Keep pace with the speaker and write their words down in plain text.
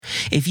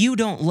if you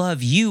don't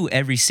love you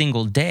every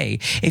single day,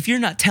 if you're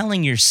not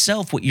telling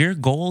yourself what your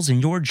goals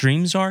and your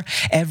dreams are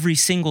every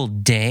single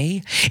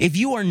day, if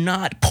you are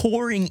not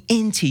pouring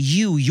into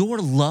you your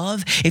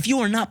love, if you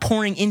are not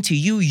pouring into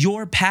you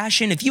your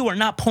passion, if you are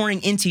not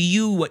pouring into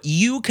you what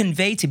you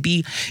convey to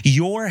be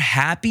your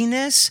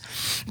happiness,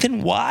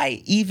 then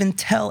why even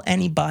tell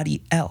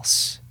anybody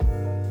else?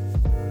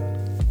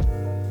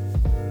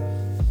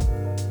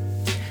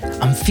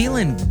 I'm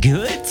feeling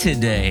good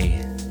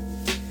today.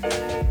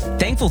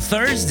 Thankful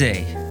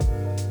Thursday.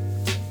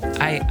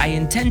 I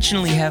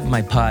intentionally have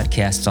my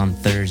podcasts on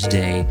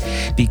Thursday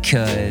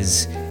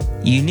because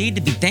you need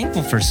to be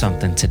thankful for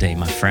something today,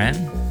 my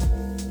friend.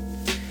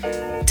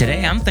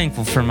 Today, I'm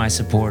thankful for my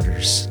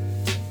supporters.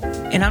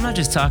 And I'm not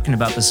just talking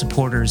about the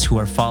supporters who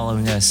are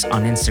following us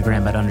on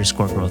Instagram at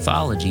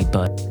 _growthology,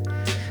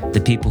 but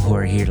the people who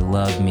are here to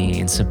love me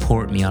and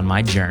support me on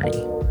my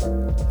journey.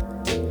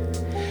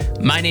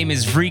 My name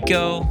is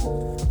Rico.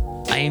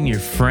 I am your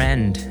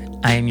friend.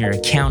 I am your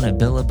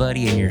accountability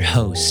buddy and your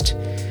host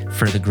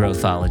for the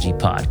Growthology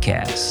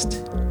podcast.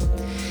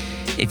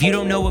 If you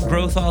don't know what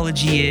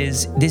Growthology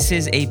is, this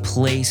is a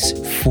place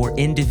for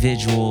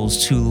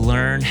individuals to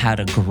learn how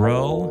to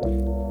grow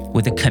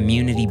with a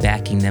community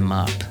backing them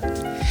up.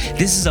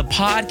 This is a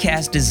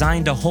podcast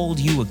designed to hold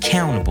you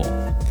accountable.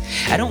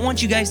 I don't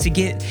want you guys to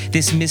get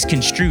this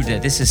misconstrued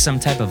that this is some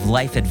type of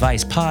life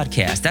advice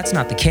podcast. That's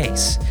not the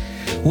case.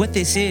 What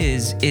this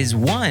is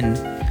one,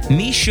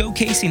 me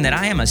showcasing that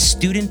I am a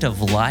student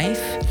of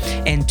life,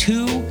 and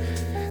two,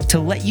 to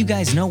let you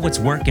guys know what's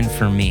working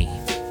for me.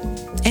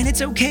 And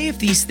it's okay if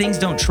these things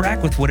don't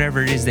track with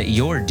whatever it is that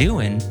you're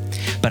doing,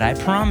 but I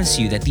promise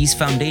you that these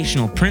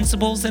foundational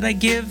principles that I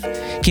give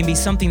can be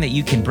something that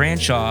you can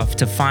branch off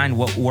to find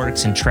what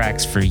works and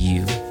tracks for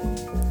you.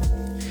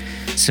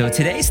 So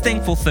today's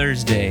Thankful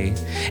Thursday,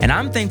 and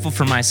I'm thankful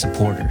for my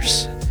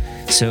supporters.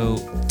 So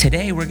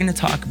today we're going to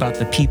talk about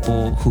the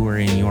people who are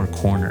in your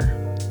corner,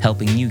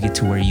 helping you get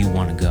to where you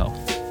want to go.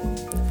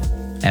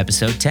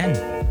 Episode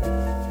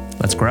 10.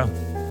 Let's grow.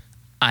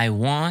 I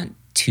want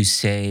to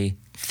say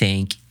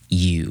thank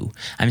you.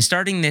 I'm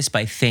starting this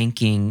by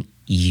thanking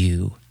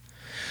you.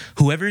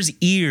 Whoever's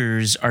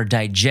ears are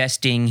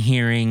digesting,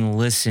 hearing,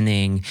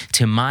 listening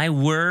to my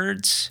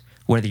words,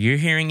 whether you're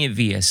hearing it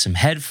via some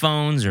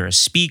headphones or a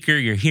speaker,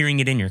 you're hearing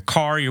it in your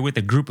car, you're with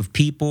a group of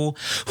people,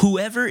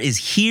 whoever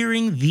is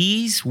hearing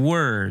these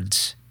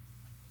words,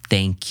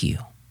 thank you.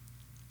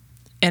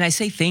 And I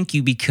say thank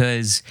you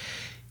because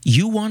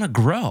you want to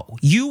grow.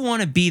 You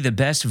want to be the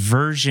best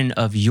version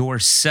of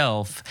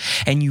yourself,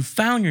 and you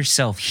found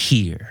yourself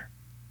here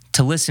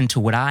to listen to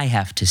what I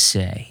have to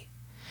say.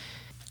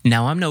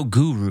 Now, I'm no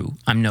guru,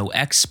 I'm no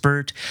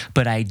expert,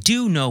 but I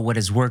do know what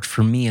has worked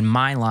for me in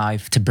my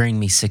life to bring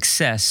me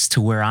success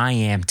to where I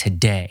am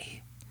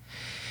today.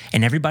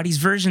 And everybody's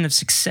version of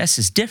success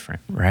is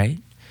different, right?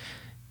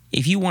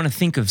 If you want to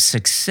think of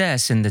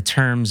success in the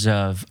terms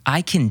of,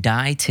 I can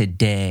die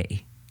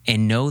today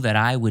and know that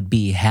I would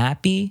be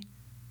happy,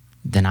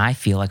 then I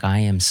feel like I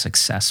am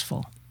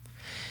successful.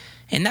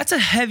 And that's a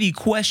heavy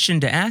question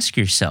to ask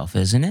yourself,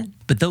 isn't it?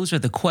 But those are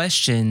the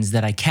questions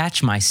that I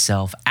catch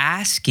myself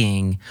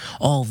asking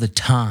all the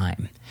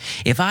time.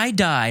 If I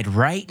died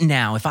right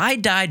now, if I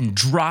died and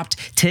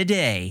dropped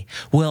today,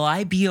 will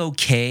I be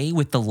okay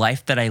with the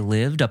life that I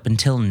lived up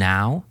until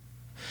now?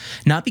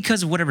 Not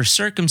because of whatever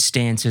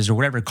circumstances or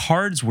whatever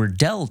cards were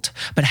dealt,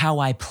 but how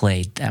I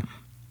played them.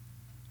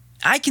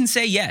 I can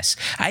say yes.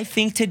 I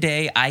think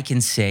today I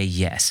can say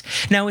yes.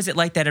 Now, is it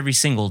like that every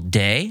single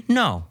day?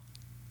 No.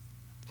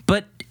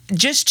 But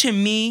just to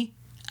me,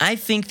 I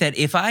think that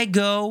if I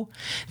go,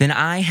 then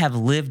I have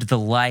lived the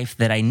life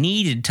that I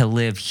needed to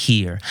live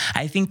here.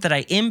 I think that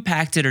I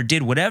impacted or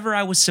did whatever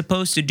I was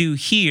supposed to do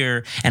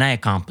here, and I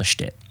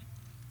accomplished it.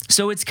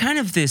 So it's kind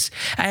of this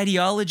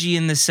ideology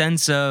in the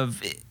sense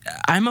of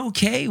I'm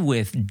okay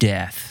with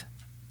death.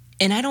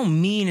 And I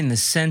don't mean in the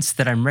sense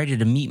that I'm ready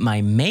to meet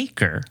my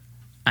maker.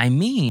 I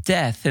mean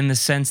death in the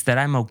sense that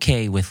I'm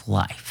okay with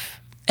life.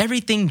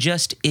 Everything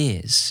just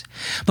is.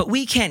 But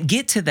we can't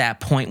get to that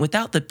point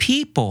without the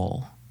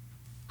people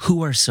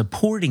who are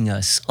supporting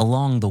us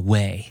along the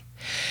way.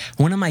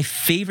 One of my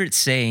favorite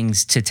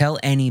sayings to tell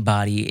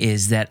anybody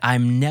is that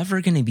I'm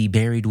never going to be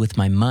buried with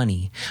my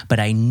money, but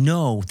I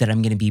know that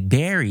I'm going to be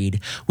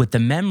buried with the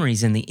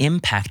memories and the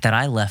impact that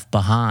I left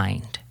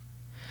behind.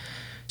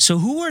 So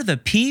who are the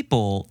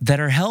people that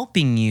are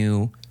helping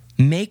you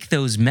make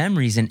those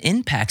memories and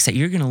impacts that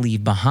you're going to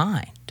leave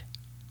behind?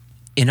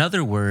 In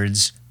other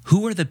words,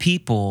 who are the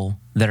people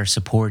that are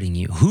supporting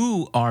you?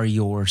 Who are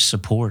your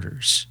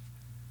supporters?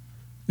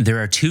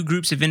 There are two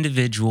groups of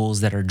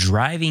individuals that are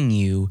driving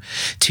you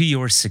to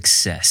your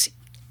success.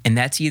 And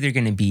that's either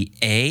going to be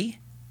A,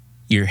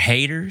 your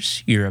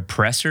haters, your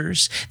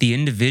oppressors, the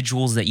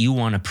individuals that you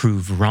want to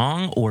prove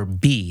wrong, or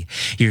B,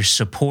 your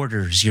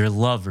supporters, your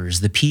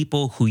lovers, the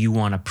people who you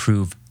want to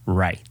prove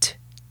right.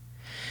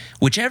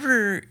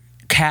 Whichever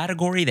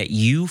category that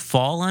you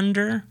fall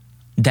under,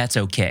 that's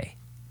okay.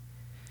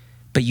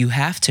 But you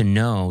have to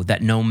know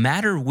that no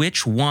matter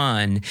which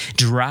one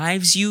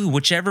drives you,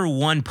 whichever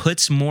one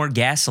puts more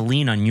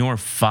gasoline on your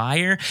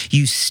fire,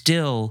 you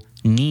still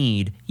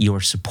need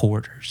your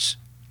supporters.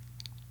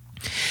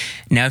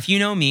 Now, if you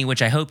know me,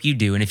 which I hope you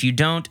do, and if you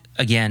don't,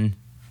 again,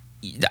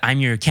 I'm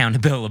your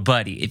accountability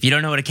buddy. If you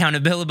don't know what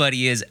accountability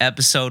buddy is,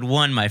 episode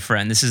 1, my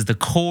friend, this is the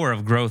core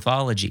of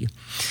Growthology.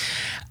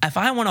 If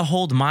I want to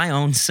hold my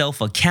own self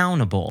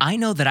accountable, I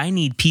know that I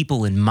need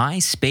people in my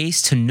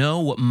space to know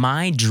what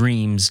my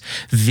dreams,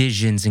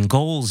 visions, and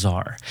goals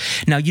are.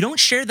 Now, you don't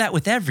share that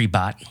with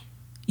everybody.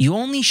 You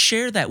only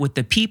share that with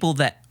the people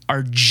that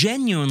are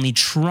genuinely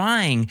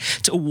trying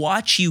to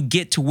watch you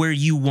get to where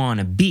you want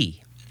to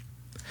be.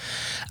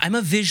 I'm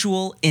a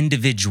visual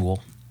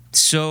individual,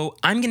 so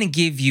I'm going to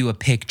give you a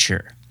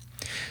picture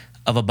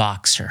of a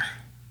boxer.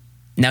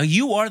 Now,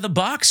 you are the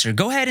boxer.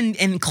 Go ahead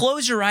and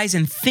close your eyes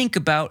and think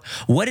about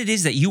what it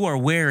is that you are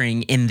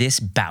wearing in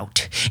this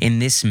bout, in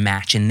this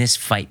match, in this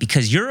fight,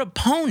 because your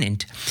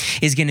opponent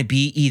is going to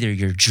be either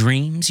your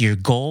dreams, your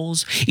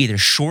goals, either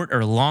short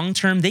or long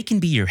term. They can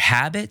be your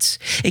habits.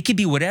 It could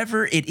be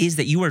whatever it is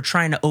that you are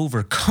trying to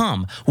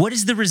overcome. What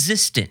is the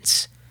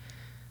resistance?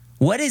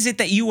 What is it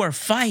that you are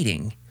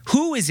fighting?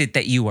 Who is it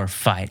that you are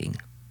fighting?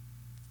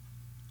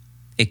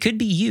 It could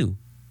be you.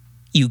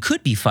 You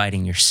could be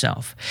fighting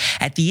yourself.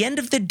 At the end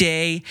of the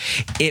day,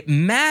 it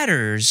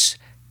matters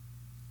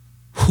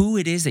who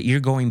it is that you're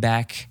going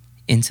back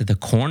into the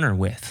corner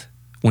with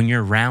when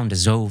your round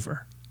is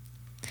over.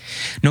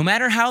 No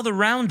matter how the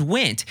round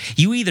went,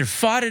 you either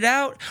fought it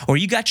out or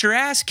you got your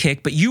ass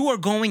kicked, but you are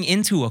going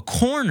into a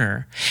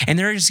corner, and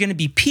there's going to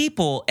be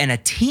people and a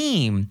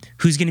team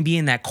who's going to be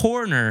in that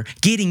corner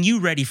getting you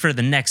ready for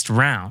the next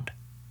round.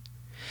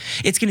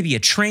 It's going to be a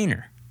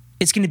trainer.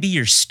 It's going to be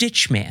your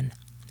stitch man.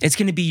 It's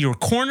going to be your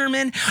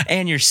cornerman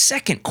and your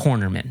second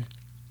cornerman.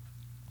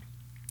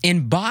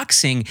 In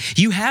boxing,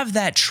 you have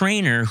that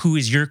trainer who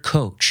is your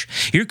coach.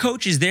 Your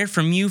coach is there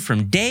from you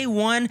from day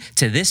one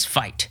to this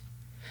fight.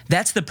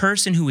 That's the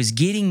person who is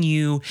getting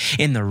you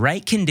in the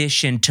right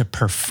condition to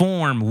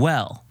perform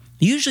well.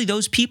 Usually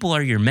those people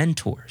are your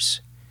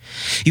mentors.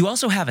 You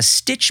also have a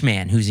stitch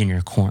man who's in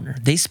your corner.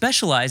 They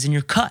specialize in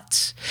your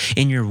cuts,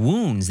 in your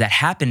wounds that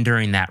happen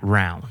during that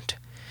round.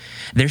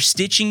 They're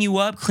stitching you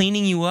up,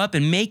 cleaning you up,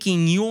 and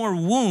making your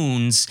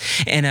wounds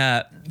in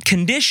a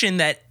condition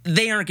that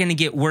they aren't going to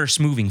get worse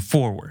moving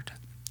forward.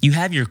 You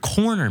have your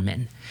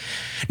cornermen.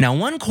 Now,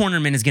 one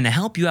cornerman is going to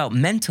help you out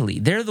mentally.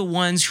 They're the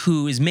ones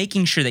who is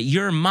making sure that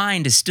your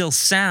mind is still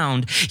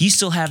sound. You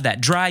still have that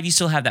drive. You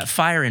still have that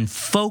fire and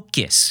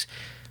focus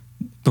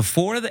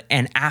before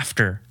and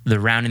after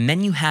the round. And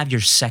then you have your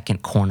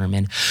second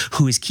cornerman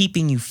who is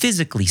keeping you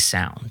physically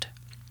sound.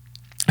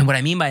 And what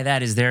I mean by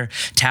that is they're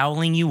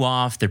toweling you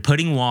off, they're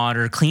putting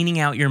water, cleaning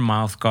out your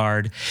mouth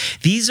guard.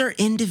 These are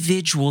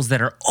individuals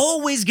that are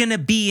always going to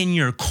be in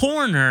your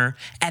corner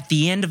at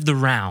the end of the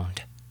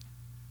round.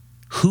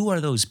 Who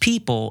are those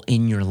people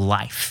in your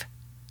life?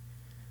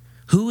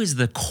 Who is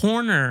the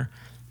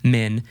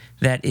cornerman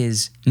that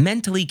is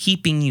mentally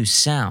keeping you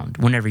sound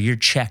whenever you're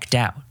checked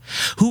out?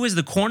 Who is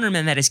the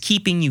cornerman that is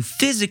keeping you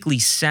physically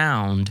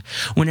sound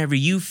whenever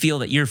you feel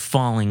that you're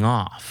falling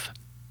off?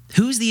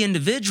 Who's the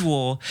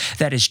individual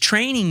that is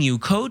training you,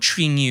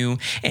 coaching you,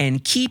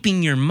 and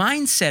keeping your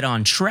mindset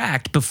on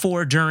track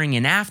before, during,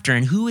 and after?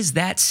 And who is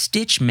that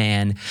stitch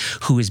man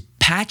who is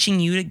patching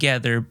you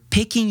together,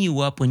 picking you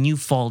up when you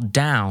fall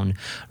down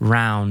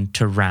round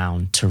to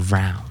round to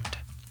round?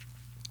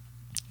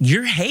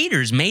 Your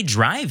haters may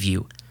drive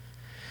you.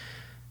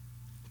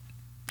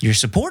 Your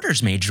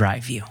supporters may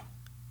drive you.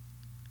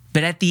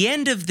 But at the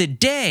end of the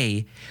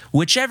day,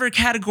 whichever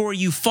category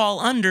you fall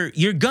under,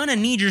 you're gonna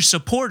need your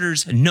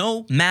supporters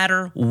no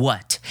matter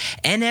what.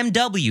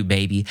 NMW,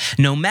 baby.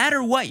 No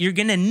matter what, you're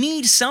gonna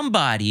need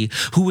somebody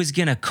who is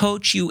gonna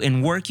coach you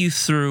and work you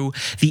through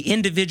the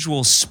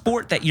individual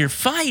sport that you're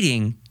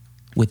fighting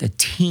with a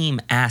team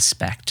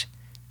aspect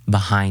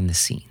behind the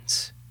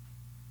scenes.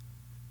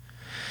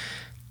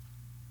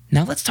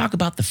 Now let's talk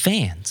about the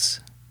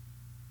fans.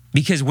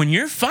 Because when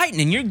you're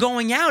fighting and you're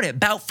going out at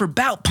bout for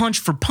bout, punch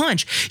for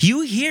punch, you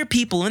hear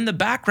people in the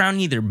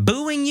background either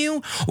booing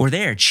you or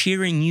they're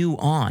cheering you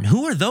on.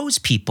 Who are those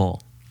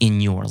people in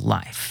your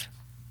life?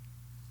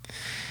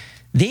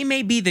 They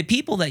may be the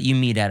people that you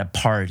meet at a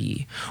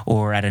party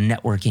or at a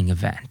networking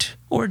event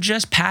or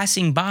just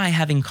passing by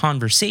having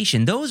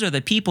conversation. Those are the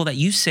people that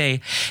you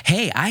say,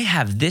 hey, I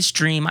have this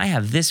dream, I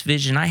have this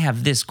vision, I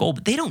have this goal,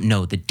 but they don't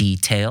know the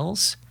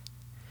details.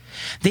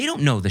 They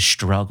don't know the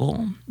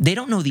struggle. They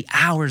don't know the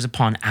hours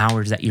upon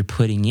hours that you're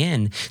putting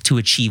in to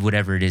achieve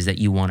whatever it is that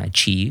you want to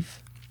achieve.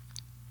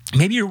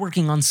 Maybe you're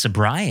working on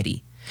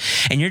sobriety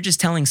and you're just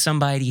telling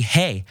somebody,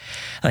 hey,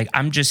 like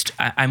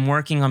I'm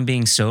working on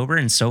being sober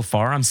and so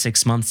far I'm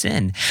 6 months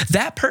in.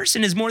 That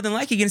person is more than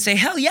likely going to say,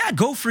 hell yeah,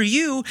 go for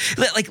you.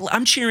 Like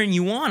I'm cheering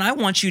you on. I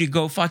want you to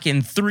go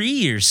fucking 3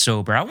 years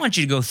sober. I want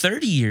you to go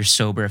 30 years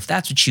sober if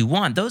that's what you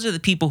want. Those are the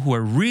people who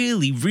are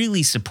really,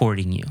 really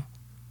supporting you.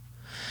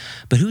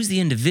 But who's the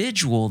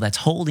individual that's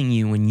holding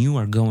you when you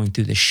are going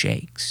through the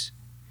shakes?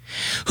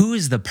 Who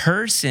is the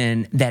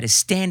person that is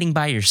standing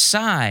by your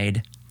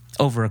side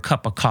over a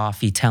cup of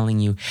coffee telling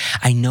you,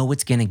 I know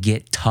it's going to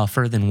get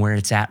tougher than where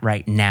it's at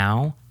right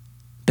now,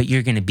 but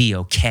you're going to be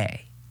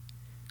okay?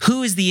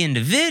 Who is the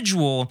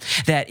individual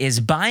that is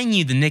buying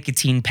you the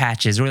nicotine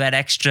patches or that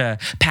extra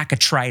pack of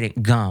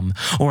Trident gum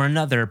or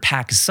another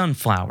pack of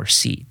sunflower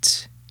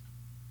seeds?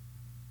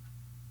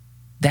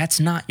 That's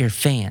not your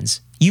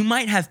fans. You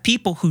might have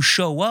people who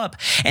show up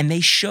and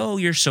they show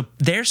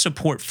their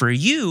support for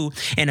you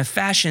in a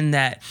fashion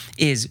that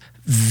is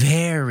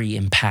very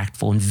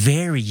impactful and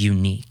very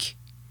unique.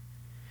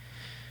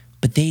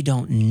 But they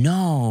don't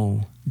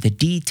know the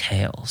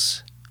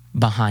details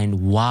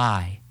behind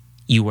why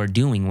you are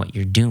doing what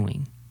you're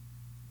doing.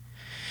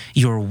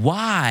 Your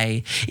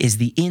why is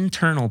the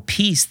internal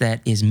piece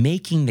that is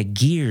making the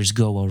gears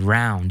go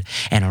around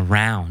and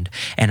around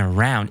and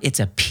around. It's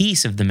a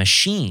piece of the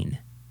machine.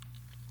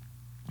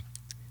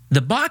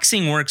 The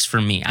boxing works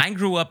for me. I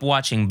grew up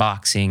watching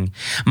boxing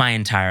my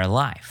entire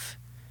life.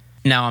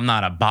 Now, I'm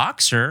not a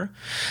boxer.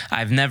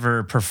 I've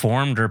never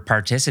performed or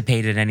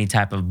participated in any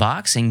type of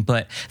boxing,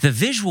 but the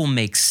visual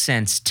makes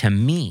sense to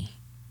me.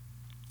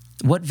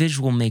 What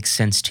visual makes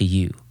sense to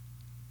you?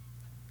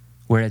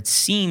 Where it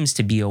seems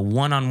to be a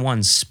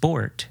one-on-one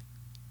sport,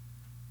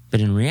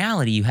 but in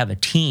reality, you have a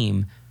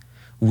team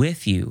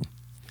with you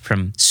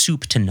from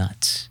soup to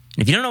nuts.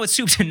 And if you don't know what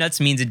soup to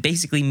nuts means, it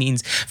basically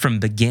means from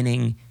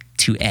beginning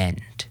to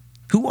end.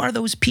 Who are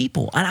those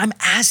people? And I'm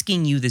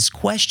asking you this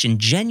question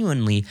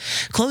genuinely.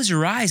 Close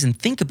your eyes and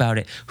think about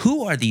it.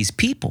 Who are these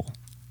people?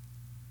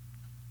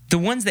 The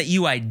ones that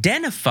you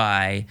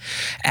identify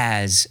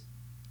as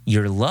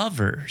your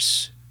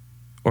lovers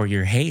or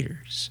your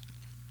haters.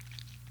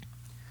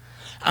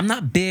 I'm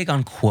not big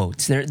on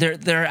quotes.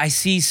 I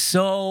see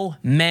so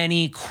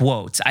many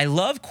quotes. I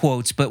love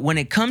quotes, but when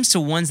it comes to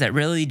ones that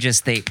really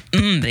just they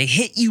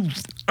hit you,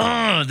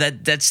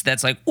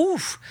 that's like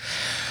oof.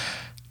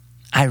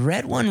 I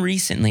read one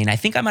recently, and I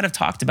think I might have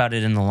talked about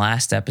it in the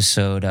last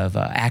episode of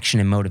Action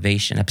and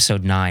Motivation,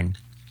 episode 9.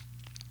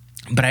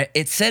 But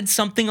it said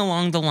something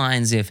along the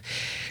lines: if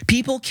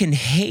people can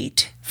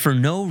hate for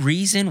no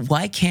reason,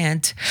 why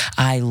can't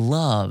I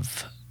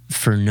love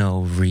for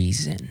no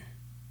reason?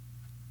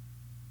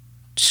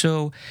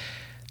 So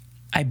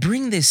I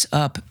bring this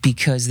up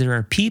because there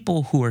are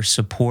people who are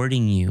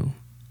supporting you,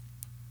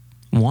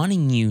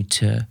 wanting you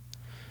to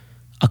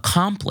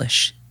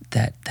accomplish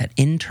that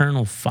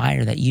internal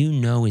fire that you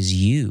know is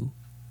you.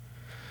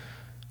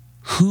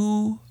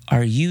 Who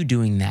are you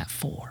doing that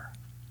for?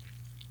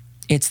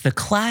 It's the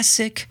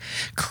classic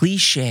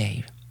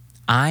cliche,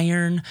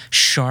 iron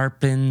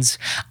sharpens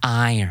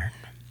iron.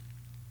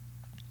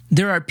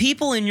 There are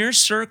people in your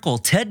circle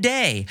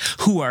today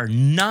who are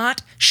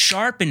not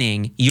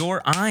sharpening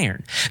your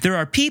iron. There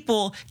are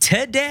people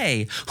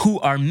today who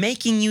are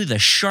making you the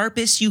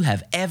sharpest you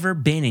have ever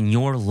been in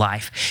your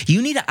life.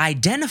 You need to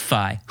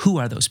identify who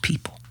are those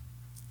people.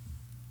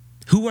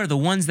 Who are the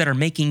ones that are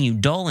making you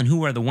dull and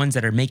who are the ones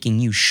that are making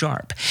you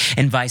sharp?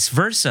 And vice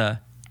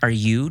versa, are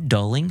you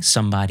dulling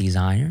somebody's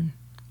iron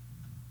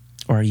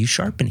or are you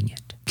sharpening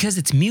it? Because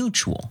it's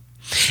mutual.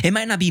 It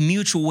might not be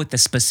mutual with the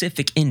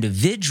specific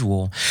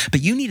individual,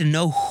 but you need to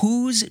know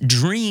whose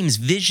dreams,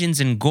 visions,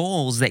 and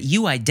goals that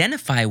you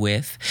identify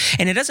with.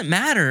 And it doesn't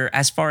matter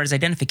as far as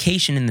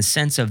identification in the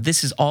sense of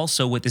this is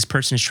also what this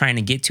person is trying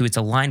to get to. It's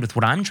aligned with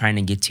what I'm trying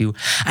to get to.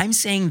 I'm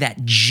saying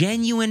that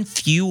genuine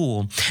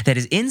fuel that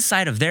is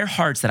inside of their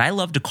hearts that I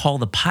love to call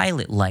the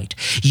pilot light.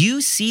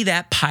 You see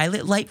that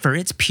pilot light for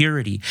its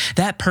purity.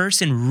 That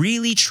person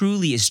really,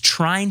 truly is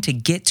trying to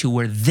get to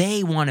where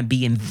they want to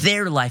be in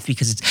their life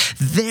because it's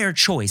their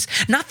choice,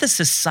 not the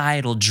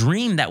societal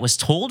dream that was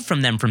told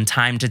from them from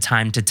time to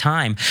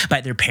time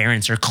by their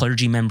parents or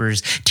clergy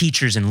members,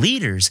 teachers, and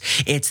leaders.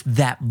 It's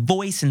that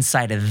voice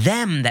inside of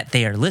them that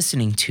they are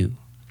listening to.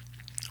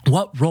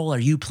 What role are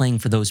you playing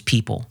for those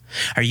people?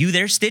 Are you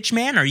their stitch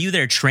man? Are you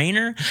their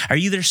trainer? Are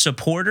you their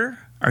supporter?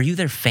 Are you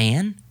their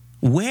fan?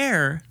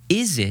 Where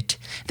is it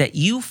that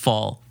you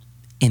fall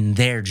in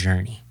their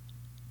journey?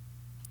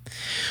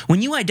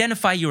 When you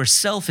identify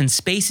yourself in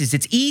spaces,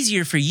 it's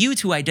easier for you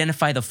to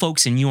identify the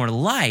folks in your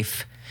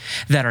life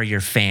that are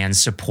your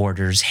fans,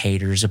 supporters,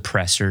 haters,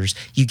 oppressors.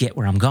 You get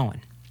where I'm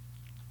going.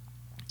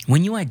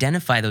 When you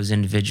identify those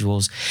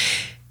individuals,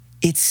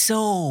 it's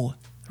so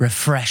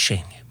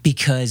refreshing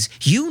because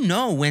you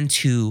know when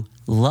to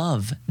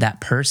love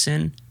that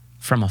person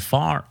from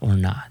afar or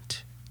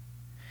not.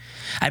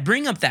 I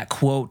bring up that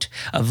quote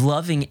of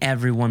loving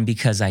everyone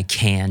because I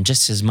can,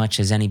 just as much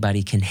as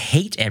anybody can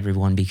hate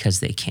everyone because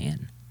they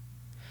can.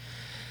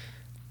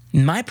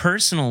 In my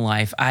personal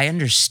life, I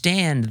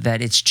understand that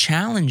it's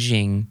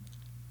challenging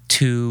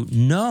to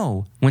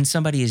know when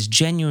somebody is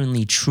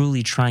genuinely,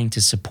 truly trying to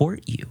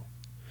support you.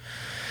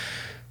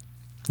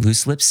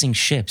 Loose lips sink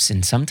ships,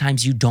 and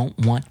sometimes you don't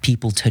want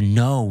people to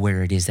know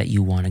where it is that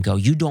you want to go.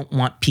 You don't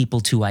want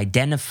people to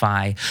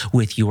identify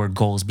with your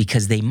goals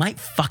because they might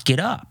fuck it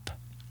up.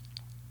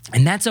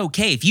 And that's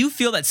okay. If you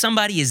feel that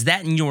somebody is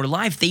that in your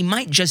life, they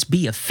might just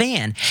be a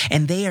fan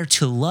and they are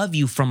to love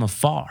you from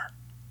afar.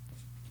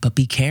 But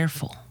be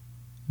careful.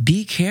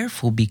 Be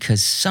careful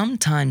because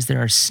sometimes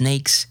there are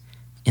snakes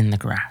in the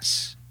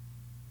grass.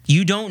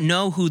 You don't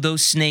know who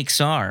those snakes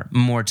are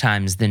more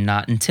times than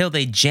not until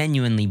they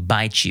genuinely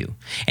bite you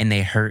and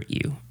they hurt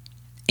you.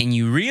 And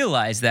you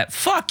realize that,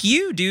 fuck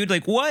you, dude.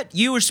 Like, what?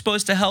 You were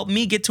supposed to help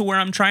me get to where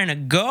I'm trying to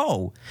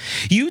go.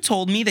 You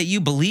told me that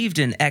you believed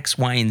in X,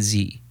 Y, and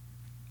Z.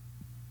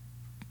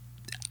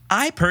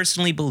 I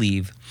personally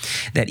believe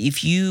that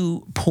if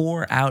you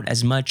pour out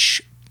as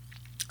much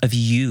of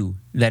you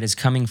that is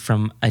coming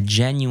from a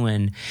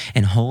genuine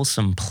and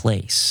wholesome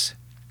place,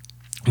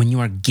 when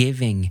you are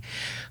giving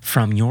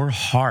from your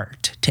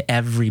heart to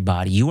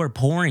everybody, you are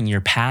pouring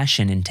your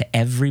passion into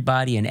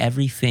everybody and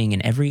everything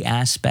and every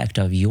aspect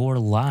of your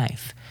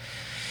life,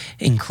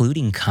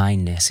 including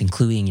kindness,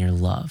 including your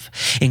love,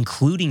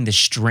 including the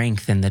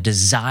strength and the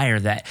desire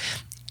that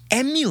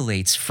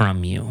emulates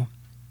from you,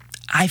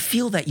 I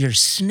feel that your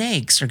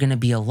snakes are going to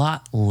be a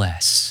lot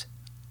less.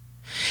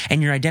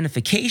 And your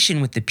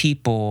identification with the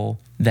people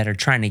that are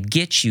trying to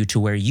get you to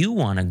where you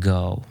want to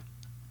go,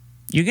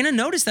 you're going to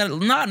notice that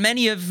not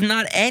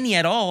any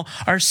at all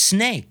are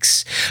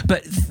snakes.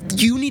 But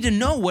you need to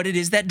know what it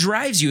is that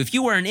drives you. If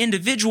you are an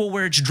individual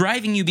where it's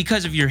driving you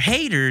because of your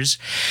haters,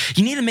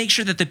 you need to make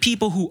sure that the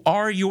people who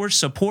are your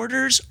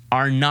supporters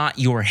are not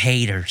your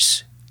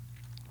haters.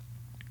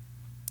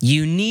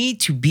 You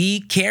need to be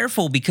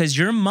careful because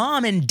your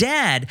mom and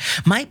dad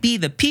might be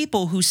the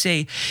people who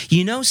say,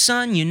 you know,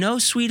 son, you know,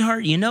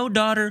 sweetheart, you know,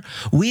 daughter,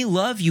 we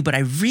love you, but I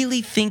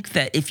really think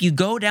that if you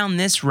go down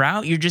this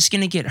route, you're just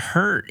going to get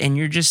hurt and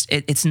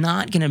it's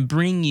not going to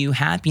bring you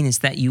happiness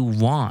that you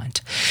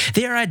want.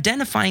 They are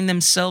identifying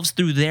themselves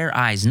through their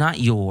eyes, not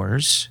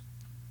yours.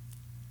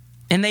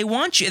 And they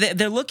want you,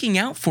 they're looking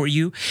out for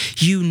you.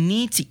 You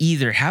need to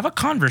either have a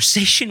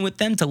conversation with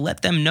them to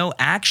let them know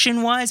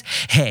action-wise,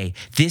 hey,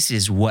 this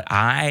is what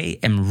I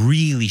am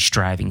really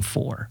striving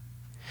for.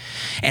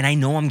 And I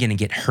know I'm going to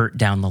get hurt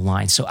down the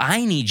line. So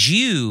I need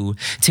you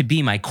to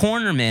be my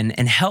cornerman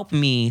and help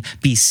me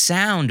be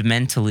sound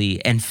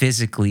mentally and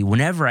physically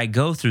whenever I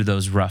go through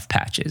those rough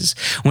patches.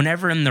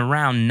 Whenever in the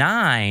round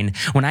 9,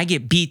 when I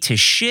get beat to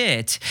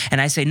shit and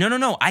I say,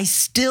 no, I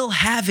still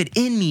have it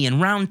in me in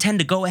round 10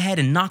 to go ahead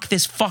and knock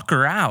this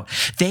fucker out.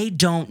 They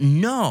don't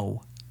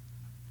know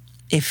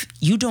if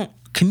you don't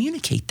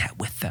communicate that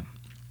with them.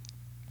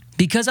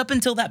 Because up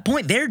until that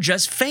point, they're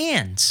just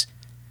fans.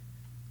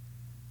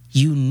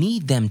 You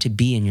need them to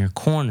be in your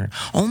corner,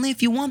 only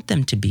if you want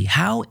them to be.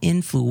 How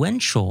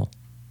influential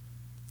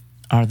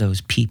are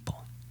those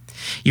people?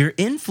 Your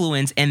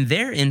influence and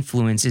their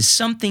influence is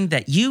something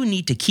that you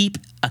need to keep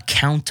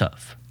account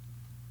of.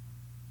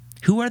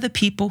 Who are the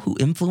people who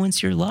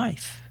influence your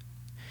life?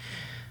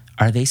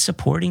 Are they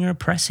supporting or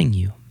oppressing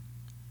you?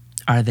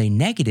 Are they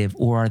negative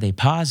or are they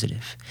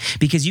positive?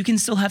 Because you can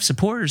still have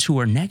supporters who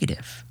are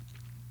negative.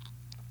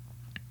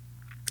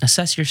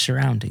 Assess your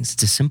surroundings.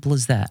 It's as simple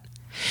as that.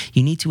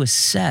 You need to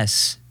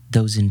assess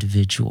those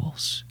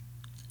individuals.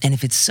 And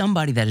if it's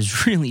somebody that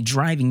is really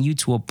driving you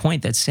to a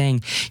point that's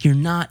saying, you're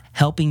not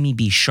helping me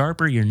be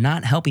sharper, you're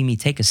not helping me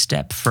take a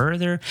step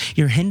further,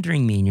 you're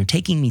hindering me and you're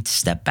taking me a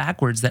step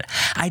backwards that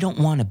I don't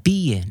want to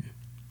be in.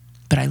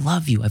 But I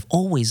love you. I've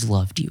always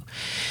loved you.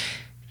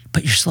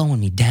 But you're slowing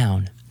me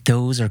down.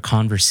 Those are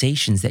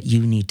conversations that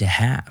you need to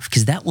have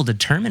because that will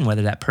determine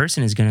whether that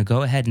person is going to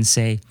go ahead and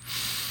say,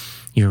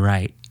 you're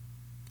right.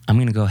 I'm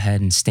going to go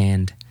ahead and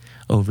stand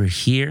over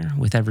here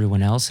with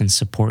everyone else and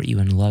support you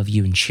and love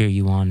you and cheer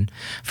you on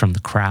from the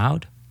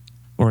crowd.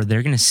 Or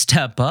they're going to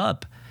step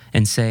up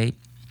and say,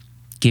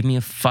 give me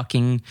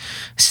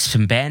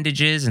some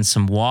bandages and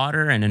some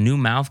water and a new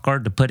mouth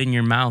guard to put in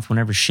your mouth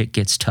whenever shit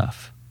gets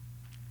tough.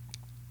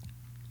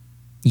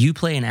 You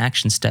play an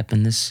action step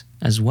in this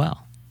as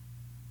well.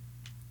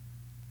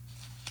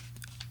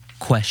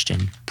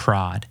 Question,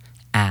 prod,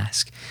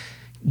 ask.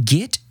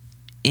 Get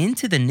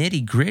into the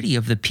nitty-gritty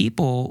of the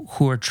people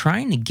who are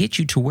trying to get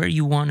you to where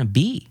you want to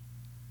be.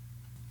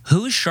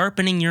 Who's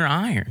sharpening your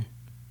iron?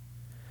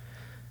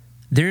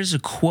 There's a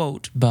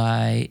quote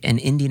by an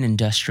Indian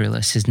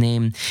industrialist. His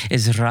name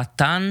is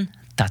Ratan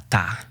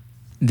Tata.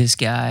 This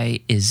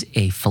guy is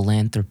a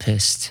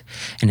philanthropist,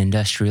 an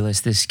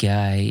industrialist. This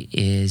guy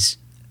is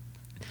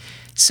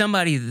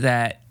somebody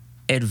that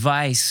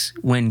advice,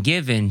 when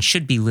given,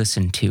 should be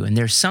listened to. And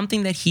there's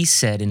something that he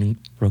said in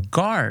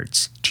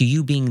regards to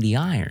you being the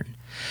iron.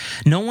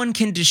 No one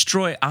can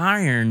destroy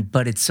iron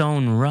but its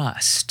own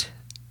rust.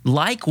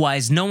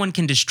 Likewise, no one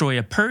can destroy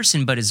a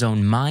person but his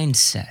own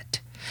mindset.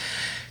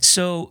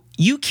 So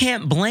you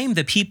can't blame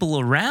the people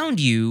around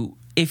you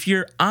if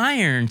your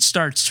iron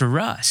starts to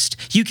rust.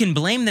 You can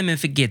blame them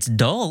if it gets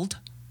dulled.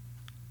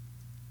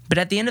 But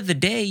at the end of the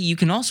day, you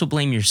can also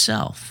blame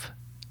yourself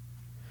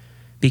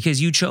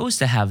because you chose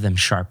to have them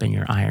sharpen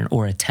your iron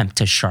or attempt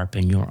to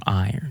sharpen your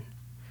iron.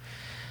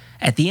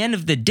 At the end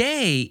of the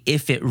day,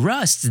 if it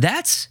rusts,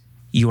 that's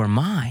your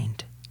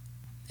mind.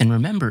 And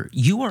remember,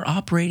 you are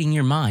operating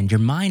your mind. Your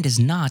mind is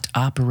not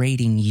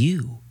operating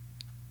you.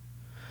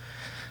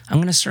 I'm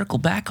going to circle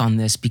back on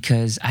this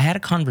because I had a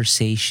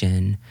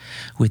conversation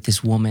with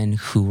this woman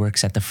who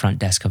works at the front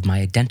desk of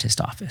my dentist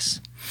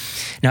office.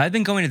 Now, I've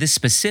been going to this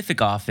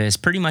specific office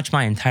pretty much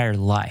my entire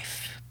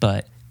life,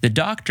 but the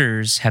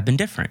doctors have been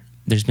different.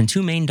 There's been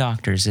two main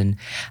doctors, and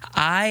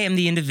I am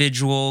the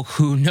individual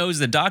who knows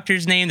the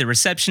doctor's name, the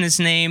receptionist's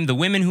name, the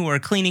women who are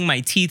cleaning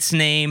my teeth's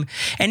name,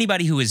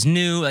 anybody who is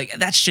new. Like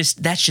that's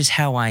just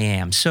how I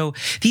am. So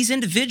these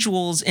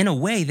individuals, in a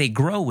way, they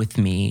grow with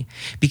me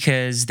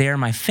because they're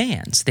my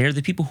fans. They're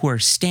the people who are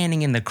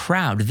standing in the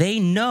crowd. They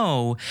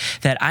know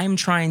that I'm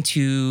trying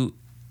to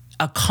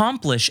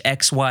accomplish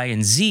X, Y,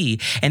 and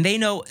Z, and they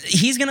know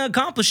he's going to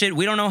accomplish it.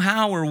 We don't know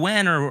how or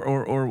when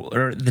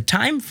or the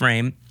time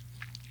frame,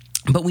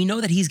 but we know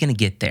that he's going to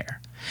get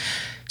there.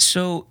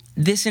 So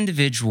this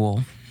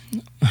individual,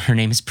 her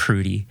name is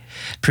Prudy.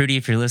 Prudy,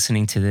 if you're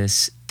listening to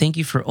this, thank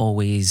you for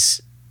always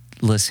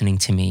listening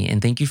to me,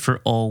 and thank you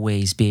for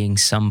always being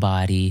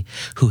somebody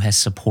who has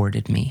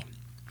supported me.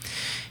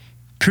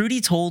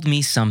 Prudy told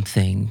me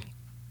something,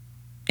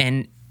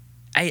 and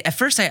at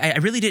first I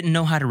really didn't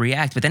know how to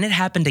react, but then it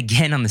happened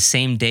again on the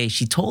same day.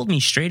 She told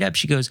me straight up,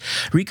 she goes,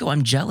 "Rico,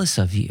 I'm jealous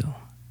of you."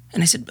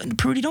 And I said,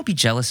 "Prudy, don't be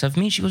jealous of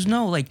me." She goes,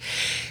 "No, like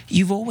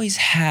you've always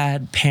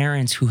had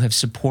parents who have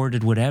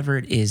supported whatever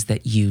it is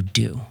that you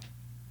do."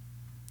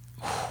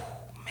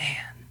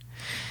 Man,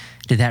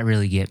 did that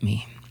really get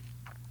me?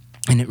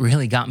 And it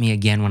really got me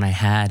again when I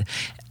had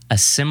a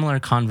similar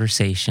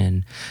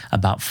conversation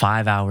about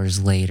 5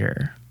 hours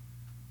later.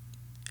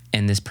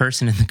 And this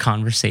person in the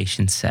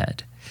conversation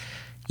said,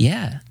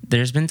 "Yeah,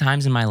 there's been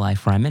times in my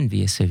life where I'm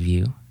envious of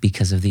you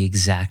because of the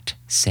exact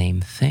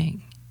same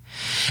thing."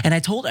 And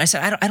I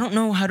said, I don't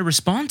know how to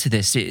respond to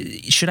this.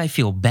 Should I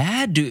feel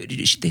bad?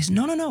 They said,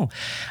 no.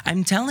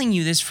 I'm telling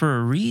you this for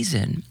a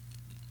reason.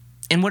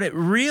 And what I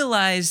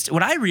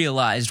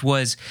realized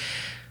was,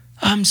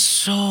 I'm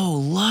so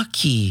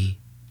lucky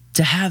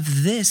to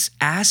have this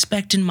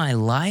aspect in my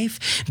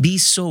life be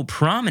so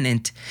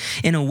prominent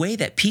in a way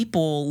that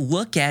people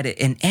look at it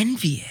and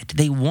envy it.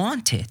 They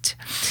want it.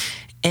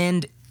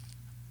 And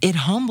it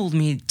humbled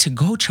me to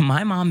go to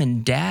my mom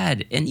and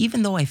dad, and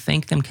even though I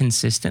thank them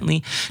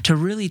consistently, to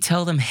really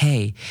tell them,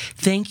 hey,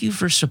 thank you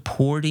for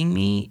supporting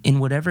me in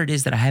whatever it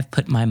is that I have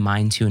put my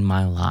mind to in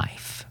my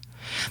life.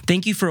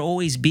 Thank you for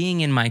always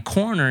being in my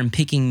corner and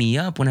picking me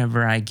up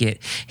whenever I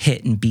get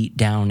hit and beat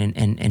down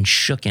and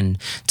shooken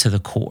to the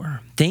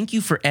core. Thank you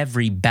for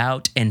every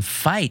bout and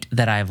fight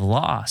that I've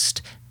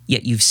lost,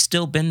 yet you've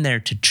still been there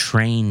to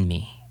train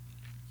me.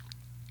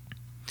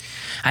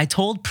 I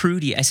told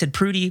Prudy, I said,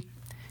 "Prudy,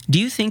 do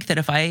you think that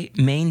if I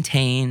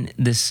maintain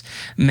this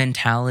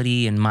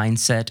mentality and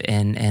mindset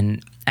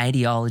and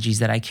ideologies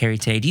that I carry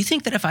today, do you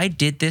think that if I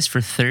did this for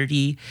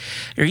 30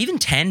 or even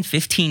 10,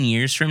 15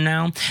 years from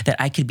now, that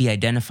I could be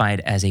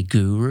identified as a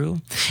guru?"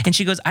 And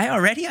she goes, "I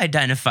already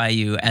identify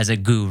you as a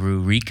guru,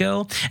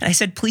 Rico." And I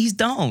said, "Please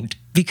don't.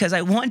 Because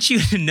I want you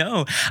to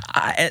know,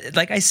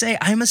 like I say,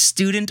 I'm a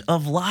student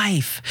of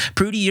life.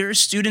 Prudy, you're a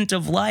student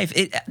of life.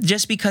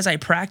 Just because I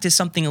practice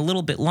something a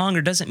little bit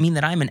longer doesn't mean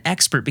that I'm an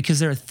expert, because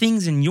there are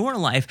things in your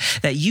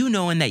life that you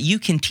know and that you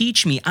can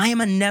teach me. I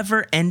am a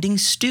never-ending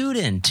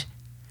student.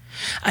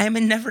 I'm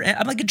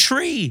like a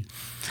tree.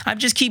 I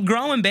just keep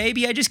growing,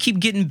 baby. I just keep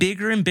getting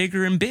bigger and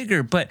bigger and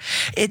bigger. But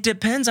it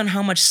depends on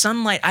how much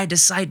sunlight I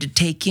decide to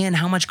take in,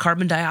 how much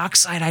carbon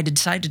dioxide I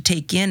decide to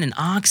take in, and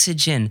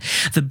oxygen,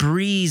 the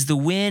breeze, the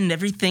wind,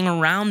 everything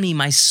around me,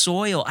 my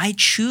soil. I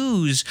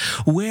choose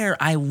where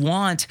I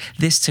want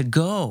this to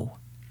go.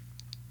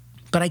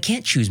 But I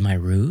can't choose my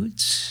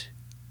roots.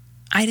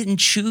 I didn't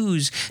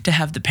choose to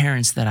have the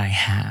parents that I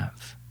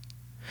have.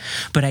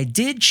 But I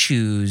did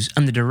choose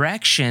on the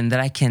direction that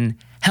I can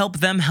help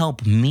them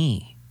help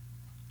me.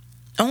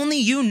 Only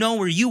you know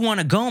where you want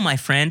to go, my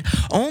friend.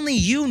 Only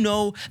you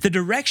know the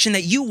direction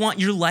that you want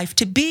your life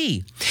to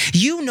be.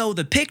 You know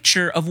the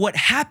picture of what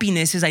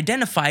happiness is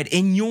identified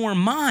in your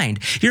mind.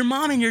 Your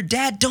mom and your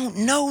dad don't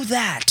know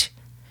that.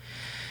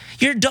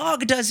 Your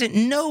dog doesn't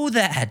know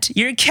that.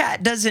 Your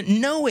cat doesn't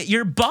know it.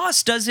 Your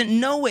boss doesn't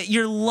know it.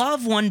 Your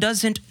loved one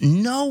doesn't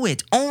know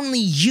it. Only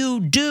you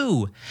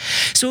do.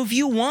 So if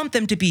you want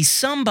them to be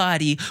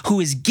somebody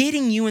who is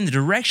getting you in the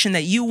direction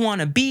that you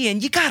want to be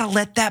in, you got to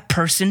let that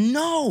person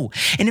know.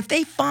 And if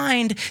they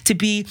find to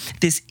be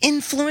this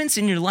influence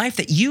in your life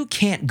that you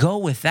can't go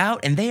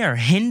without and they are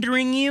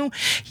hindering you,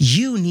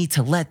 you need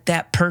to let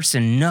that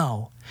person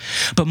know.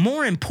 But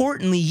more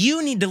importantly,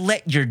 you need to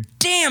let your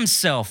damn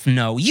self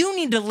know. You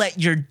need to let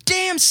your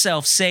damn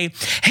self say,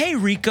 "Hey,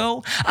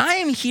 Rico, I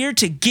am here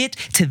to get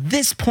to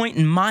this point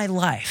in my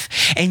life,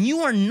 and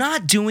you are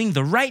not doing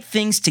the right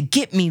things to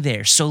get me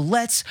there. So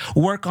let's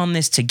work on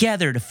this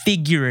together to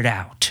figure it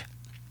out.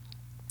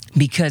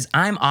 Because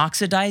I'm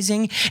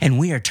oxidizing and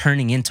we are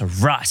turning into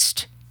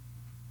rust."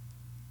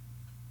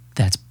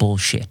 That's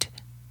bullshit.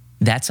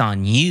 That's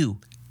on you.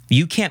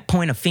 You can't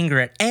point a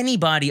finger at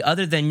anybody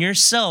other than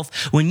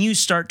yourself when you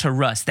start to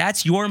rust.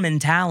 That's your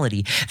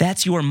mentality.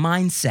 That's your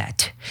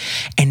mindset.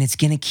 And it's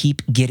going to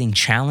keep getting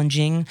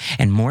challenging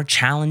and more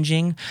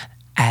challenging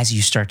as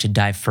you start to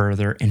dive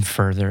further and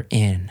further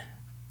in.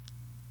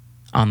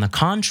 On the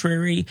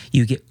contrary,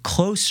 you get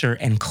closer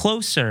and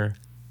closer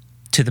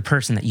to the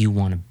person that you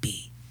want to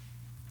be.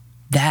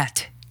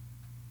 That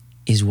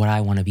is what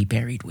I want to be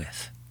buried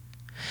with.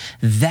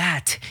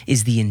 That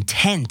is the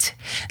intent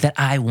that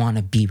I want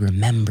to be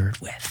remembered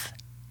with.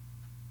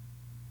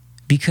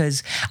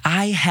 Because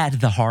I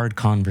had the hard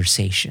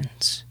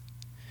conversations.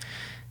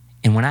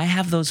 And when I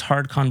have those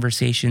hard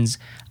conversations,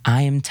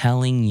 I am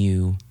telling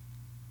you,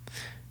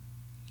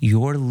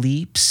 your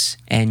leaps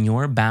and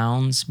your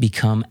bounds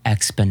become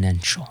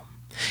exponential.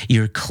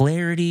 Your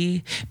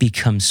clarity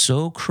becomes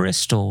so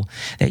crystal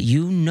that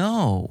you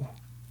know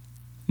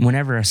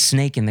whenever a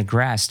snake in the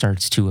grass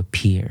starts to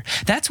appear.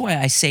 That's why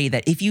I say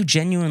that if you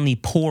genuinely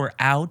pour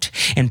out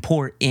and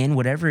pour in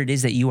whatever it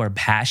is that you are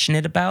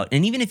passionate about,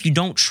 and even if you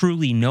don't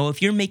truly know, if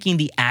you're making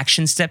the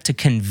action step to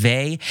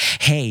convey,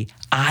 hey,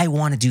 I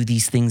want to do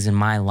these things in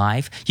my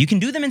life, you can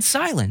do them in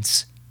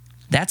silence.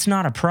 That's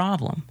not a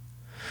problem.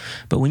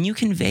 But when you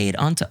convey it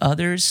onto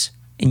others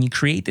and you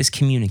create this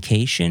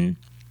communication,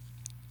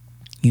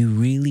 you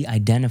really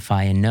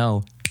identify and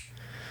know,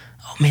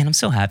 oh man, I'm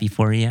so happy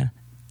for you.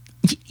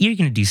 You're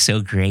going to do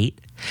so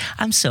great.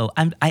 I'm so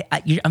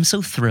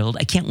thrilled.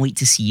 I can't wait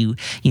to see you,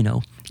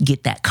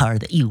 get that car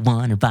that you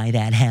want or buy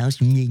that house.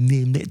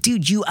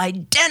 Dude, you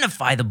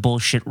identify the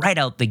bullshit right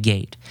out the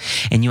gate.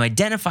 And you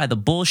identify the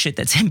bullshit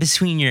that's in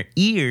between your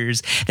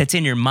ears, that's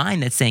in your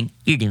mind, that's saying,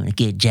 you're doing a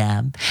good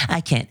job.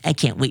 I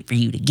can't wait for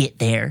you to get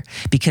there.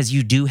 Because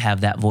you do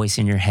have that voice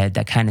in your head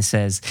that kind of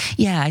says,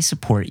 yeah, I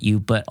support you,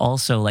 but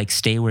also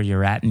stay where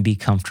you're at and be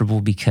comfortable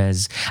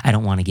because I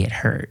don't want to get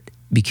hurt.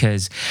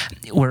 Because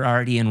we're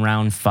already in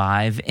round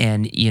 5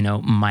 and,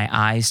 my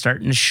eye's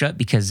starting to shut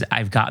because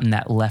I've gotten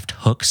that left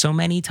hook so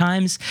many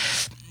times.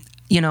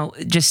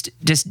 Just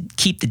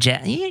keep the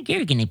jab.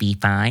 You're going to be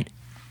fine.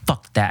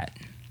 Fuck that.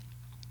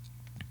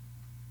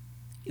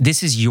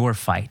 This is your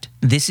fight.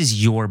 This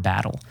is your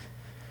battle.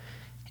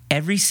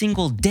 Every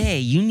single day,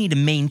 you need to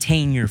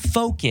maintain your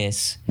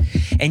focus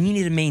and you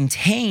need to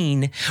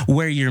maintain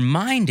where your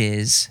mind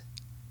is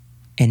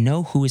and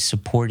know who is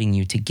supporting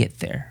you to get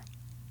there.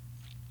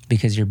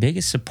 Because your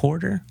biggest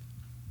supporter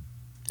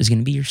is going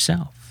to be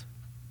yourself.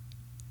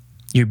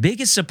 Your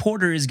biggest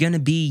supporter is going to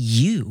be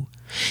you.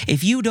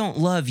 If you don't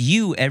love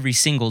you every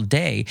single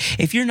day,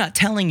 if you're not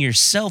telling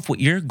yourself what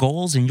your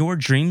goals and your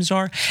dreams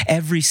are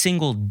every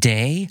single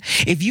day,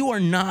 if you are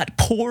not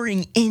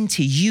pouring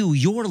into you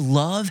your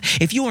love,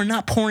 if you are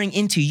not pouring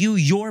into you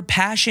your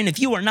passion, if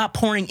you are not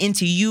pouring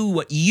into you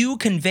what you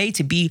convey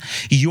to be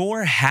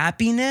your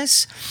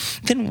happiness,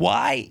 then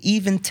why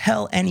even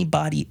tell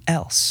anybody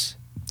else?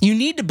 You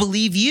need to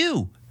believe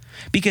you.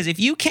 Because if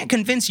you can't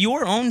convince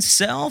your own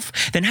self,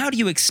 then how do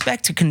you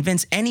expect to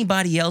convince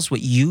anybody else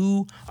what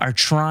you are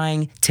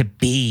trying to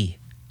be?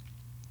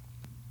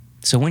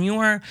 So when you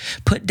are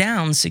put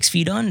down 6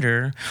 feet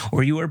under,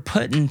 or you are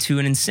put into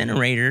an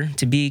incinerator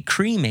to be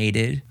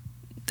cremated,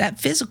 that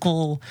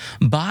physical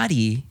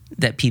body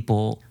that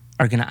people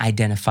are going to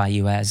identify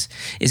you as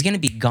is going to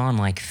be gone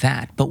like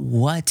that. But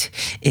what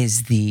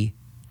is the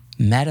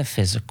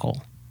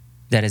metaphysical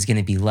that is going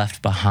to be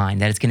left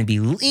behind, that is going to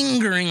be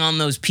lingering on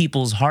those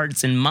people's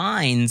hearts and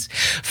minds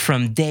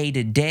from day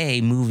to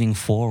day moving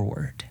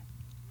forward?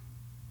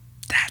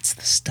 That's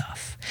the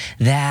stuff.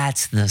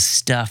 That's the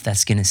stuff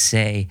that's going to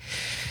say,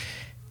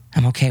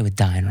 I'm okay with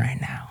dying right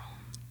now.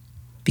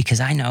 Because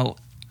I know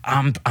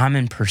I'm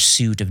in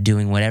pursuit of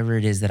doing whatever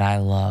it is that I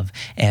love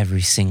every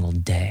single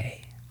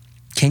day.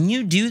 Can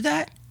you do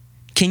that?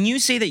 Can you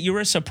say that you're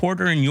a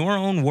supporter in your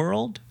own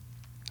world?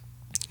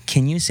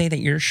 Can you say that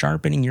you're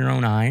sharpening your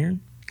own iron?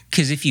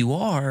 Because if you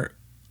are,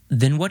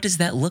 then what does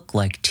that look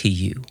like to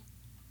you?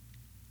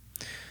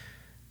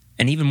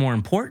 An even more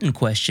important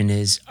question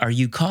is, are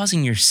you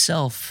causing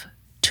yourself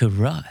to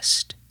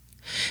rust?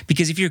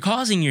 Because if you're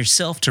causing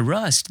yourself to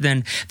rust,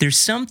 then there's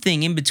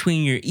something in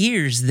between your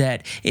ears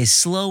that is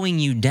slowing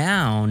you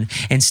down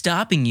and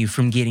stopping you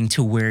from getting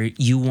to where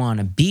you want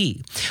to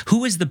be.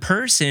 Who is the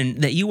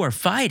person that you are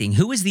fighting?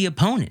 Who is the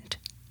opponent?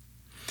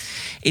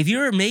 If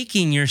you're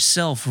making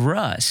yourself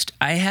rust,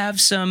 I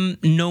have some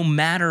no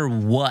matter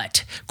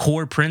what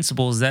core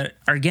principles that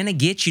are going to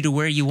get you to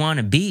where you want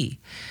to be.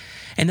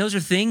 And those are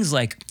things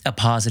like a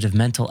positive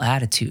mental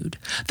attitude.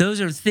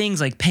 Those are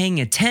things like paying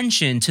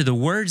attention to the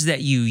words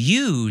that you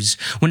use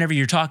whenever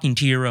you're talking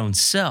to your own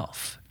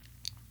self.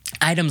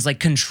 Items like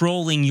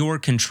controlling your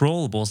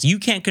controllables. You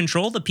can't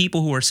control the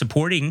people who are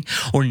supporting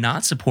or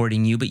not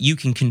supporting you, but you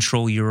can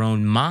control your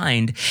own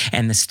mind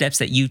and the steps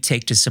that you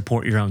take to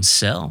support your own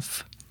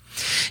self.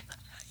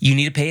 You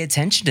need to pay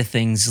attention to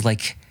things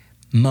like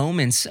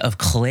moments of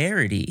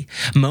clarity,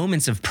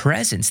 moments of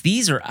presence.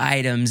 These are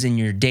items in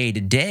your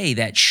day-to-day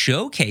that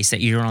showcase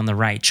that you're on the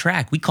right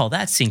track. We call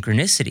that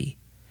synchronicity.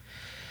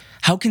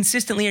 How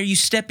consistently are you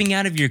stepping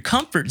out of your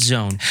comfort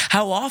zone?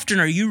 How often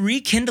are you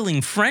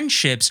rekindling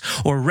friendships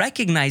or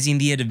recognizing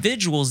the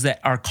individuals that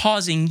are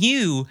causing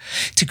you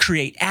to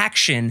create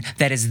action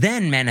that is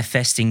then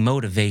manifesting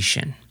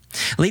motivation?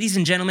 Ladies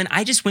and gentlemen,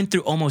 I just went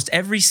through almost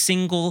every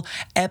single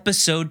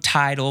episode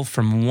title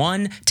from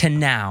 1 to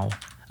now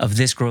of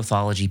this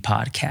Growthology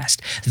podcast.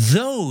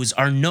 Those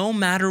are, no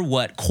matter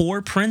what,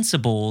 core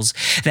principles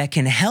that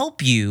can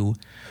help you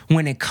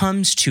when it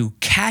comes to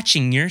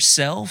catching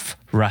yourself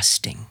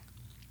rusting.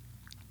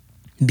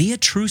 Be a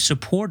true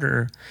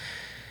supporter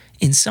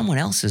in someone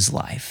else's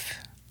life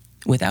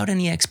without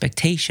any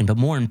expectation, but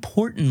more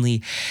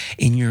importantly,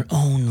 in your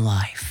own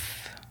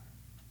life.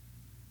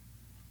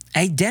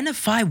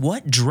 Identify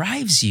what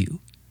drives you.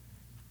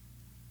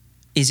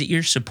 Is it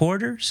your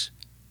supporters?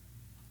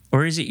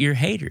 Or is it your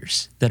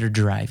haters that are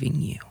driving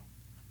you?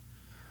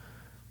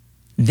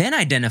 Then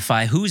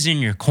identify who's in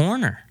your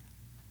corner.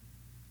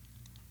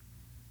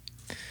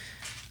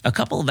 A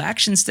couple of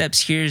action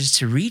steps here is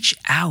to reach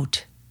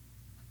out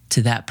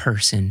to that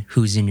person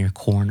who's in your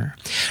corner.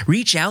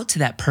 Reach out to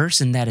that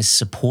person that is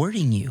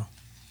supporting you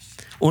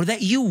or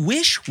that you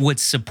wish would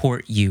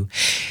support you.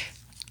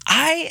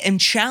 I am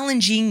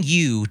challenging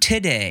you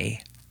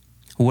today,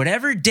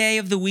 whatever day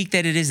of the week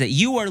that it is that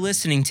you are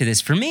listening to this.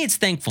 For me, it's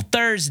Thankful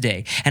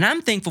Thursday, and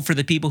I'm thankful for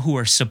the people who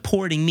are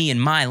supporting me in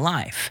my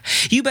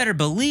life. You better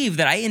believe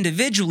that I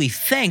individually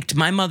thanked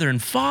my mother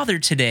and father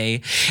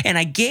today, and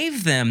I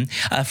gave them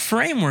a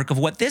framework of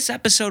what this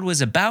episode was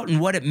about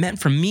and what it meant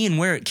for me and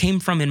where it came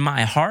from in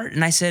my heart.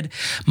 And I said,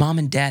 Mom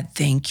and Dad,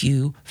 thank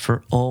you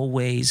for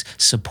always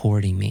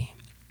supporting me.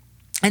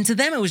 And to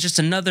them, it was just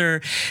another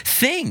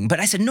thing.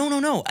 But I said,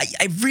 no.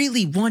 I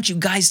really want you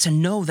guys to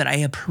know that I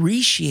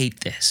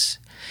appreciate this.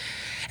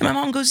 And my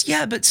mom goes,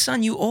 yeah, but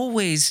son, you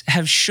always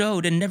have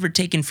showed and never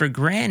taken for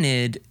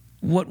granted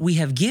what we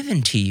have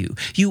given to you.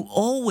 You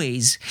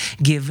always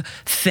give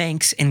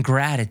thanks and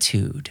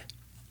gratitude.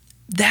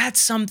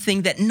 That's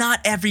something that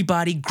not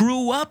everybody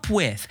grew up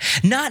with.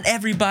 Not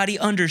everybody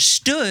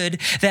understood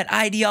that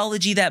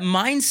ideology, that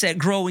mindset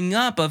growing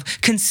up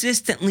of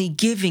consistently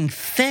giving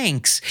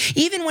thanks,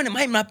 even when it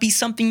might not be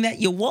something that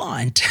you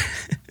want.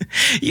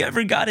 You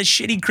ever got a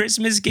shitty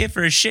Christmas gift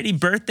or a shitty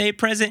birthday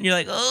present and you're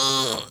like,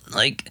 oh,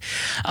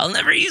 I'll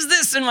never use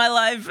this in my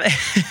life.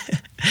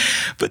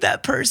 But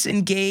that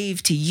person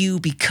gave to you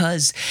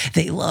because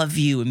they love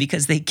you and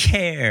because they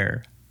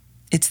care.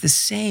 It's the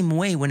same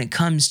way when it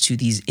comes to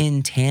these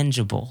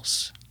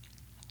intangibles.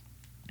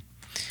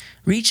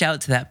 Reach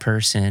out to that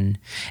person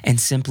and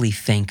simply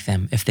thank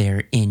them if they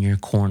are in your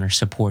corner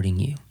supporting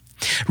you.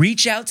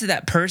 Reach out to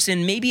that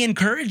person, maybe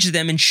encourage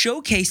them and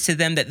showcase to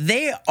them that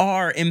they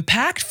are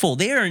impactful.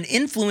 They are an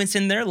influence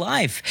in their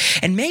life.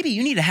 And maybe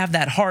you need to have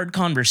that hard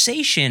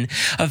conversation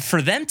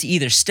for them to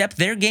either step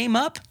their game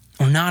up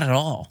or not at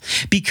all.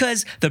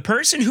 Because the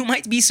person who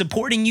might be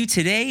supporting you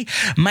today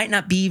might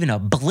not be even a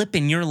blip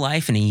in your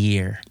life in a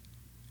year.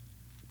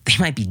 They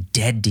might be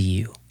dead to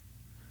you.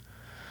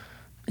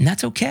 And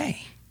that's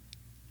okay,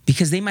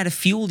 because they might have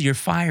fueled your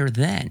fire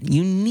then.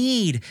 You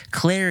need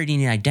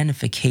clarity and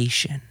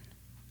identification.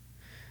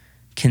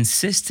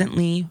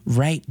 Consistently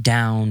write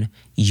down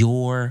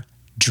your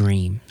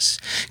dreams.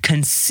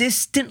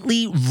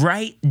 Consistently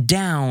write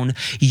down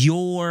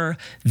your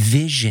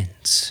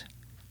visions.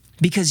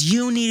 Because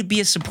you need to be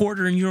a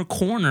supporter in your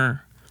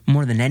corner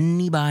more than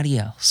anybody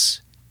else.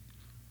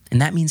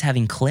 And that means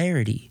having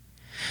clarity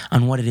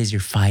on what it is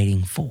you're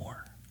fighting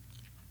for.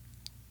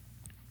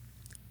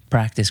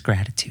 Practice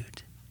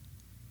gratitude.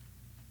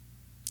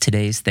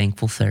 Today's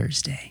Thankful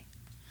Thursday.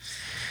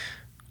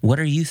 What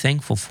are you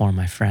thankful for,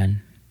 my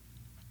friend?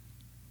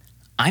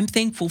 I'm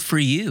thankful for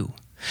you.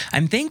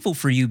 I'm thankful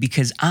for you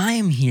because I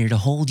am here to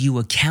hold you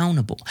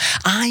accountable.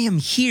 I am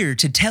here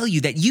to tell you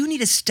that you need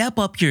to step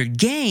up your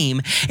game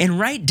and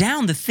write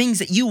down the things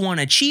that you want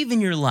to achieve in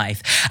your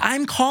life.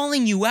 I'm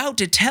calling you out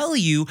to tell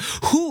you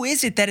who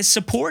is it that is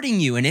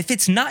supporting you. And if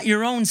it's not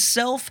your own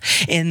self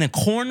in the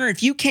corner,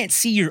 if you can't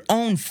see your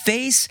own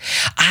face,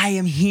 I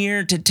am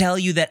here to tell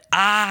you that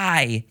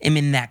I am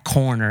in that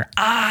corner.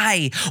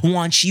 I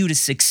want you to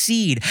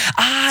succeed.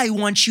 I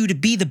want you to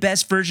be the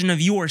best version of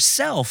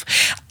yourself.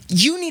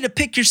 You need to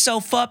pick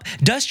yourself up,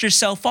 dust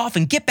yourself off,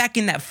 and get back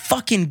in that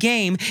fucking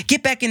game,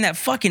 get back in that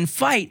fucking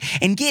fight,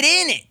 and get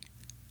in it.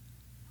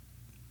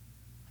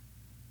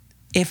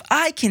 If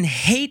I can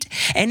hate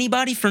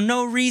anybody for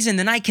no reason,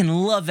 then I can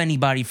love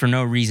anybody for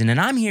no reason. And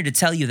I'm here to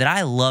tell you that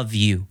I love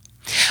you.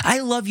 I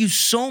love you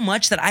so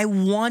much that I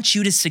want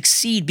you to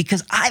succeed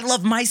because I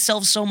love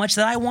myself so much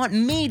that I want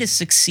me to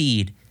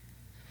succeed.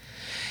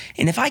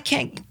 And if I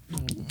can't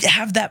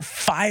have that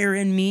fire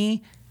in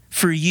me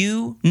for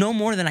you no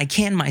more than I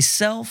can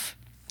myself,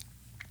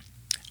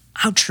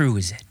 how true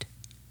is it?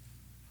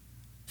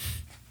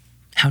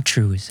 How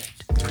true is it?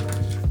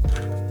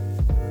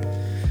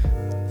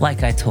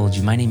 Like I told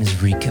you, my name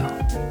is Rico.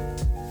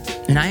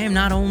 And I am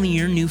not only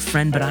your new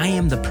friend, but I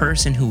am the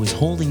person who is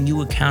holding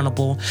you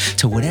accountable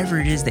to whatever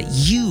it is that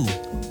you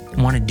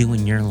want to do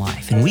in your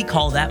life. And we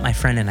call that, my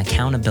friend, an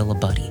accountability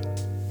buddy.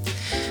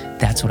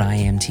 That's what I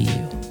am to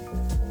you.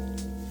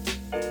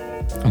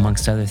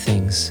 Amongst other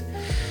things,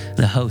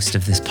 the host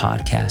of this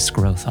podcast,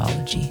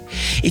 Growthology.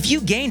 If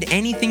you gained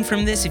anything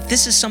from this, if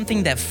this is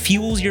something that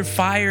fuels your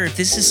fire, if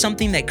this is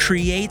something that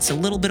creates a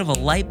little bit of a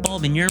light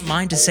bulb in your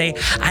mind to say,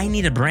 I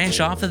need to branch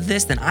off of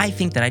this, then I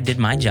think that I did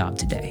my job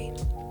today.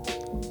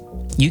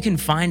 You can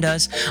find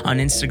us on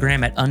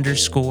Instagram at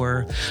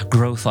 _Growthology.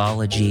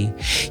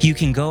 You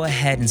can go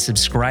ahead and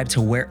subscribe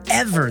to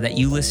wherever that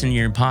you listen to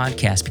your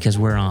podcast because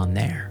we're on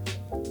there.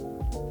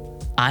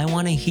 I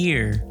want to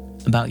hear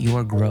about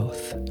your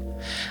growth.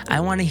 I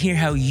want to hear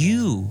how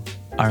you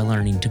are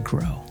learning to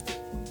grow.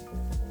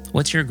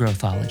 What's your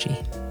growthology?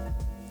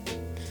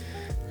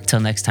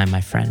 Until next time,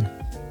 my friend.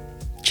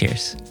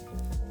 Cheers.